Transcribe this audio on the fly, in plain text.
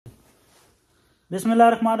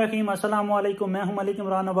बिस्मिल्लाहिर्रहमानिर्रहीम, अस्सलाम वालेकुम। मैं हूं मलिक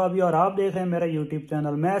इमरान नवाबी और आप देख रहे हैं मेरा यूट्यूब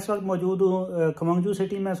चैनल। मैं इस वक्त मौजूद हूं खमंगजू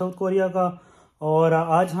सिटी में, साउथ कोरिया का। और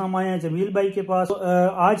आज हम आए हैं जमील भाई के पास।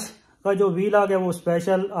 आज का जो व्लॉग है वो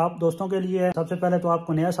स्पेशल आप दोस्तों के लिए है। सबसे पहले तो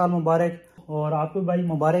आपको नया साल मुबारक और आपको भाई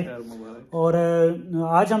मुबारक। और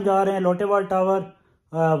आज हम जा रहे हैं लोटेवाल टावर,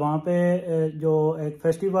 वहाँ पे जो एक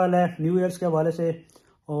फेस्टिवल है न्यू ईयर्स के हवाले से।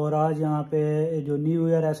 और आज यहाँ पे जो न्यू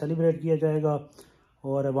ईयर है सेलिब्रेट किया जाएगा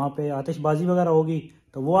और वहाँ पे आतिशबाजी वगैरह होगी,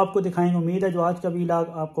 तो वो आपको दिखाएंगे। उम्मीद है जो आज का व्लॉग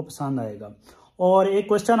आपको पसंद आएगा। और एक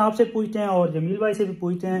क्वेश्चन आपसे पूछते हैं और जमील भाई से भी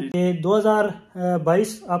पूछते हैं कि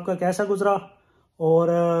 2022 आपका कैसा गुजरा और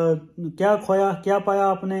क्या खोया क्या पाया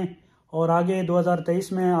आपने, और आगे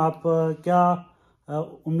 2023 में आप क्या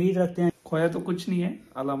उम्मीद रखते हैं? खोया तो कुछ नहीं है,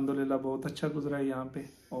 अल्हम्दुलिल्लाह बहुत अच्छा गुजरा है यहाँ पे।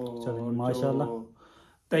 और माशाल्लाह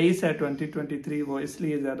 23 है 2023, वो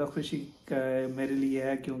इसलिए ज़्यादा खुशी का मेरे लिए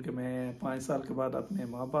है क्योंकि मैं 5 साल के बाद अपने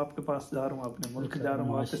माँ बाप के पास जा रहा हूँ, अपने मुल्क जा रहा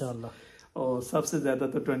हूँ वापस। और सबसे ज़्यादा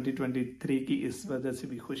तो 2023 की इस वजह से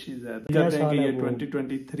भी खुशी ज़्यादा करते हैं कि ये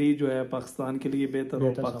 2023 जो है पाकिस्तान के लिए बेहतर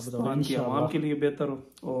हो, पाकिस्तान की आवाम के लिए बेहतर हो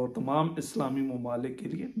और तमाम इस्लामी ममालिक के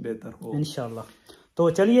लिए बेहतर हो इंशाल्लाह। तो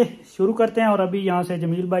चलिए शुरू करते हैं। और अभी यहाँ से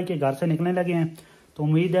जमील भाई के घर से निकलने लगे हैं, तो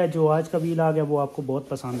उम्मीद है जो आज का व्लॉग है वो आपको बहुत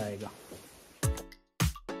पसंद आएगा।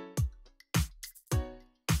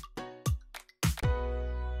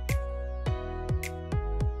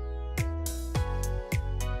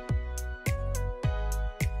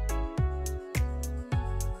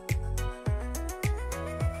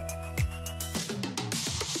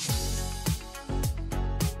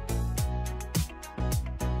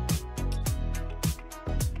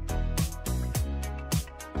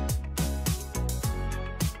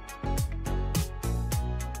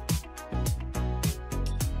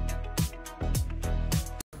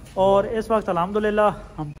 और इस वक्त अल्हम्दुलिल्लाह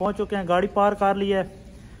हम पहुंच चुके हैं, गाड़ी पार कर ली है।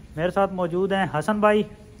 मेरे साथ मौजूद हैं हसन भाई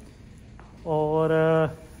और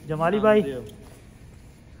जमाली भाई,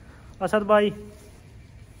 असद भाई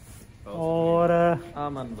और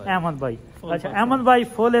अहमद भाई। अच्छा, अहमद भाई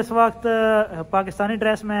फुल इस वक्त पाकिस्तानी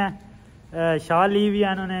ड्रेस में है, शाल ली हुई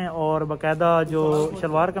है इन्होंने और बाकायदा जो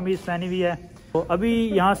शलवार कमीज पहनी हुई है। तो अभी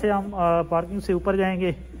यहाँ से हम पार्किंग से ऊपर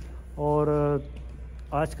जाएंगे और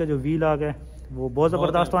आज का जो व्लॉग है वो बहुत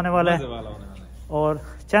ज़बरदस्त होने वाला है। और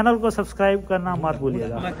चैनल को सब्सक्राइब करना मत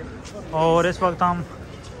भूलिएगा। और इस वक्त हम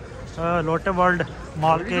लोटेवर्ल्ड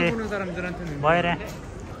मॉल के बाहर हैं।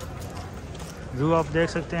 व्यू आप देख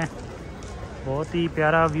सकते हैं, बहुत ही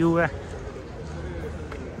प्यारा व्यू है।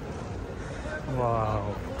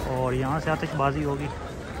 वाह, और यहाँ से आतिशबाजी होगी।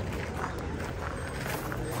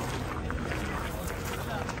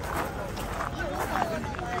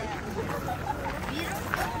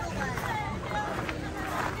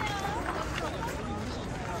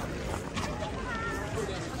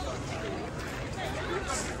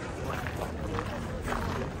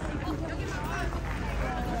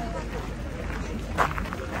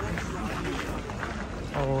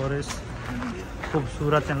 और इस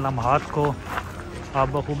खूबसूरत इन लम्हात को आप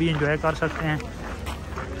बखूबी एंजॉय कर सकते हैं।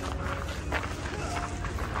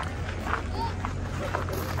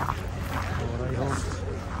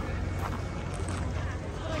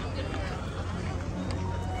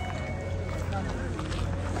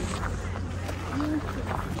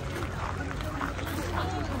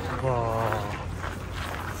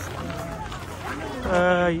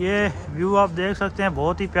 ये व्यू आप देख सकते हैं,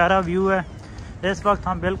 बहुत ही प्यारा व्यू है। इस वक्त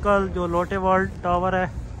हम बिल्कुल जो लोटेवर्ल्ड टावर है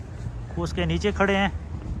उसके नीचे खड़े हैं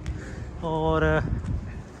और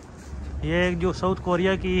ये जो साउथ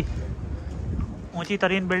कोरिया की ऊंची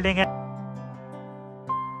तरीन बिल्डिंग है।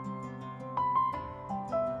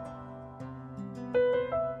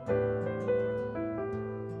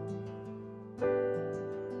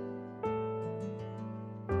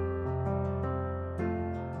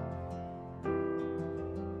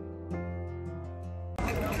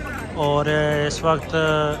 और इस वक्त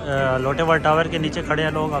लोटेवर्ल्ड टावर के नीचे खड़े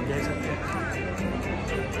हैं लोग, आप देख सकते हैं।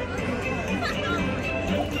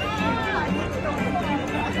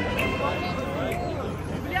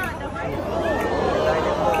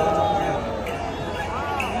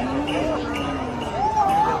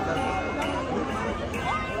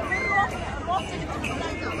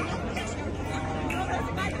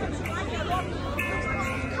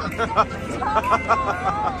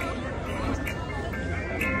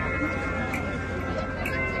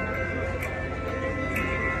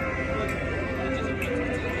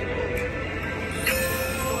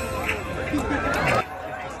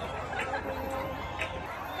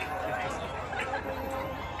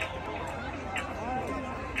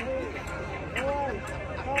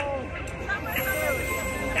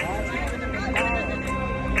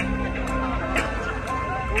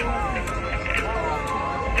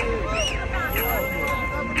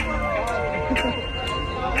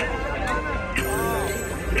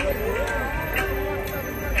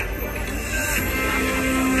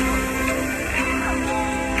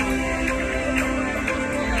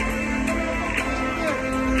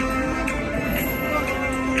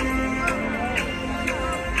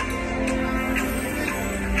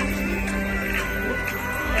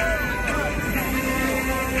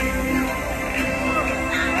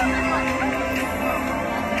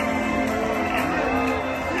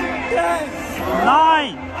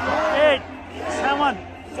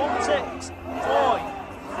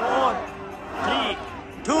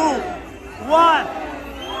 1, 2,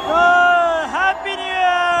 Happy New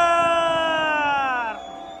Year!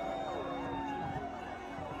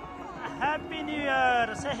 Happy New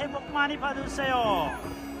Year! 새해 복 많이 받으세요.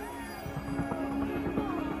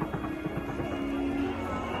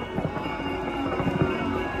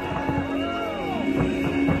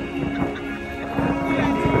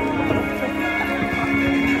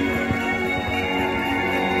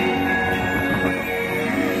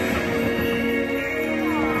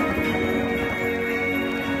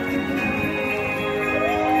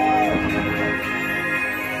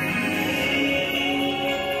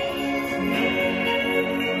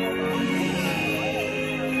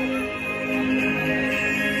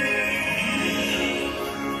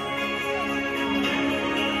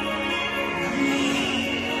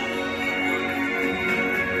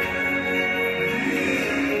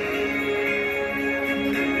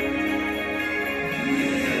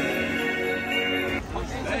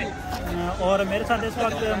 और मेरे साथ इस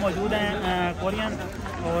वक्त मौजूद हैं कोरियन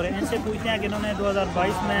और इनसे पूछते हैं कि इन्होंने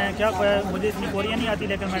 2022 में क्या खोया। मुझे इतनी कोरियन नहीं आती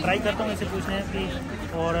लेकिन मैं ट्राई करता हूँ इनसे पूछने की।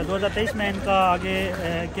 और 2023 में इनका आगे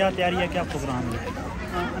क्या तैयारी है, क्या प्रोग्राम है।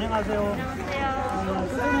 안녕하세요.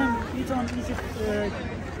 선생님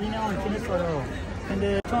 2022년 지냈어요. 근데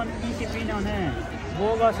 2022년에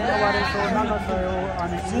뭐가 생각해서 나갔어요?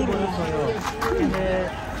 안에 일본에서요. 근데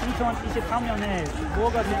 2023년에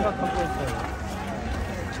뭐가 생각하고 있어요?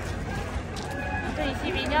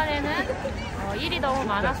 2022년에는 일이 너무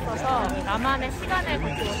많았어서 나만의 시간을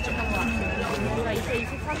갖고 싶었던 것 같아요. 그러니까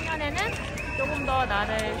 2023년에는 조금 더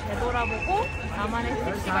나를 되돌아보고 나만의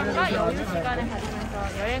휴식 시간과 여유 시간을 가지면서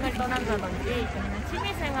여행을 떠난다든지 아니면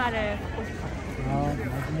취미 생활을 갖고 싶어요.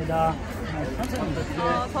 맞습니다.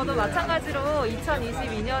 저도 마찬가지로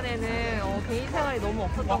 2022년에는 개인 생활이 너무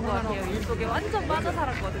없었던 것 같아요. 일 속에 완전 빠져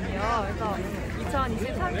살았거든요. 그래서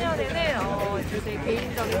 2023년에는 이제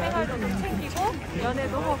개인적인 생활도 좀 챙기고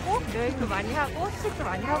연애도 하고 여행도 많이 하고 휴식도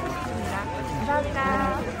많이 하고 싶습니다. 감사합니다.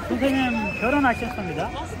 선생님 결혼하셨습니다.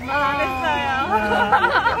 안 했어요.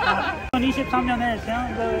 2023년에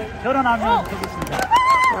결혼하면 좋겠습니다.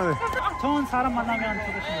 좋은 사람 만나면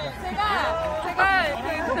좋겠습니다. 제가 그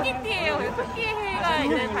토끼띠예요. 토끼해가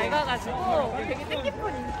이제 밝아가지고 되게 뜻깊은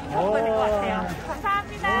인물인 것 같아요.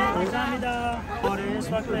 감사합니다. 감사합니다. और इस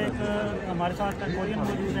वक्त एक हमारे साथ कोरियन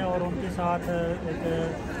मौजूद है और उनके साथ एक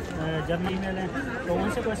जर्मनी मेल है, तो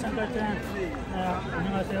उनसे क्वेश्चन करते हैं।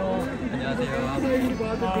 안녕하세요.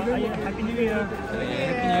 Happy New Year.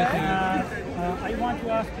 I want to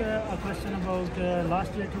ask a question about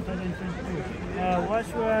last year 2022. What's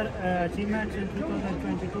your achievements in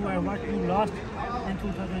 2022 and what you lost in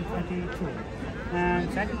 2022?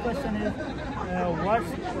 And second question is, what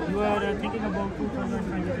you are thinking about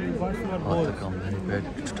 2023? What's your goal?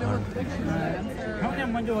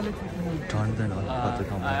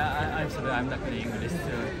 I'm sorry, I'm not good English.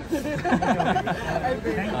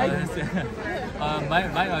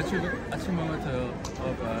 My achievement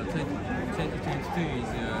of 2022 is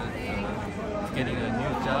getting a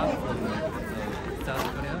new job from South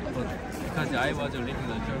Korea, but because I was living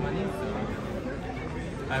in Germany, so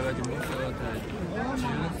I was moved to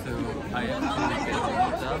June, so I actually get a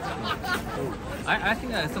new job. I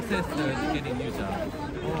think I success getting a new job.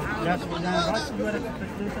 Yes, what's your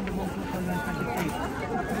expectation about 2023?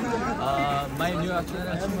 My new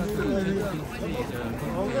achievement in 2023 is going to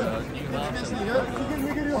a new house.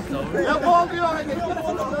 So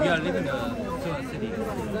we are living in Seoul City.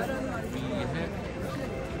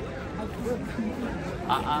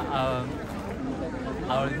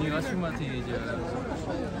 Our new achievement is a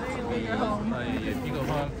bigger home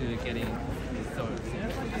to getting sold.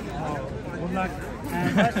 Good luck.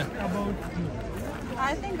 And what about you?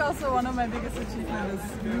 I think also one of my biggest achievements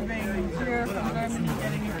is moving here from Germany,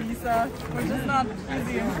 getting a visa, which is not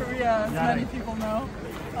easy in Korea, as many people know.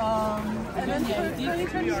 And then for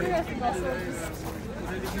 2023, I think also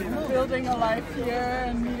just building a life here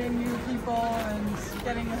and meeting new people and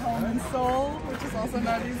getting a home in Seoul, which is also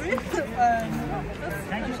not easy.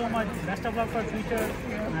 Thank you so much. Best of luck for future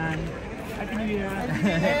and Happy New Year.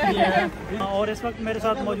 और इस वक्त मेरे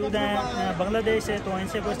साथ मौजूद हैं बांग्लादेश से, तो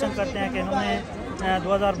इनसे क्वेश्चन करते हैं कि इन्होंने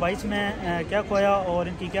 2022 में क्या खोया और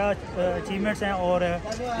इनकी क्या अचीवमेंट्स हैं और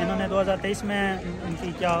इन्होंने 2023 में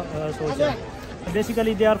इनकी क्या सोच है.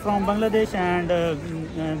 Basically they are from Bangladesh and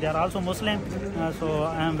they are also Muslim, so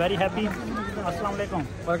I am very happy. Assalamu alaikum.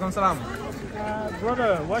 Walaikum salam.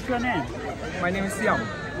 Brother, what's your name? My name is Siam.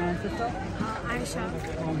 And sister? Aisha.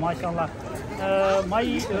 Oh, mashallah.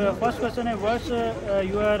 My first question is, what's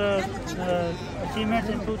your achievements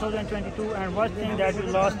in 2022 and what thing that you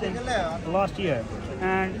lost in last year,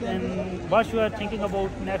 and what you are thinking about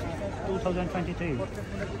next 2023?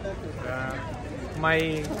 my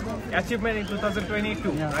achievement in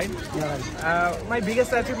 2022, Yeah. right? Yeah, right. My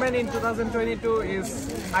biggest achievement in 2022 is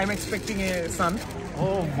I'm expecting a son.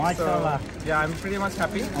 Oh, So, mashallah. yeah, I'm pretty much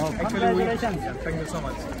happy. Oh, Actually, congratulations. yeah, thank you so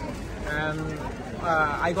much. And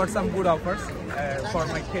I got some good offers for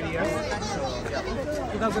my career. So, yeah,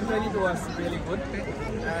 2022 was really good.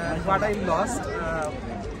 But I lost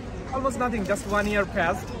almost nothing. Just 1 year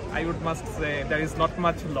passed. I must say there is not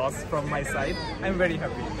much loss from my side. I'm very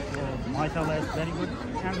happy. Oh, mashallah, it's very good.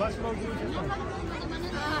 And what's about you?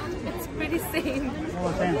 It's pretty same.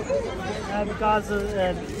 Oh, same. Because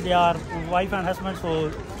they are wife and husband, so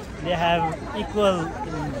they have equal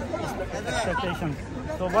expectations.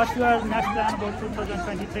 So what's your next plan about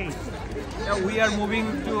 2023? Yeah, we are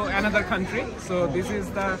moving to another country, so this is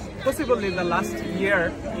possibly the last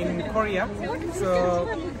year in Korea. So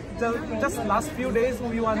just last few days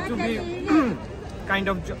we want to be kind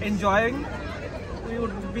of enjoying. We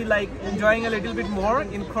would be like enjoying a little bit more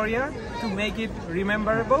in Korea to make it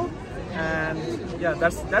rememberable. And yeah,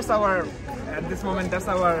 that's our at this moment. That's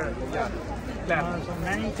our plan. So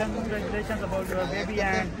many congratulations about your baby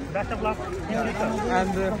and best of luck in future.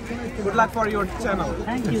 And good luck for your channel.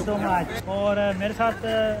 Thank you so much. और मेरे साथ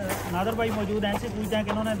नादर भाई मौजूद हैं। इनसे पूछते हैं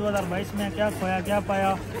कि इन्होंने 2022 में क्या खोया, क्या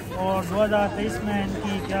पाया, और 2023 में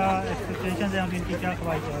इनकी क्या एक्सपेक्टेशन है, इनकी क्या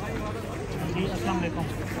ख्वाहिशात है। जी अस्सलाम वालेकुम।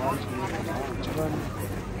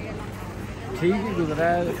 ठीक ही गुजरा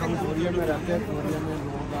है। हम कोरिया में रहते हैं। कोरिया में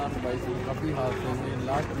 2022 में काफ़ी हादसे हुए।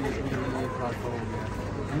 लास्ट वीक में ये हादसा हो गया।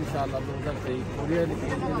 इंशाल्लाह 2023 कोरिया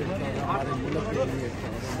हमारे मुल्क के लिए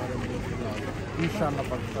हमारे मुल्क के लिए इंशाल्लाह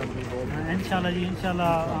पाकिस्तान की बहुत इंशाल्लाह जी,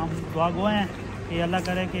 इंशाल्लाह हम दुआ गो हैं कि अल्लाह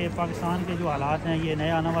करे कि पाकिस्तान के जो हालात हैं, ये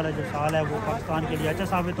नया आने वाला जो साल है वो पाकिस्तान के लिए अच्छा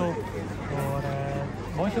साबित हो। और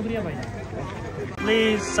बहुत शुक्रिया भाई।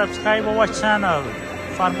 Please subscribe our channel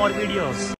for more videos.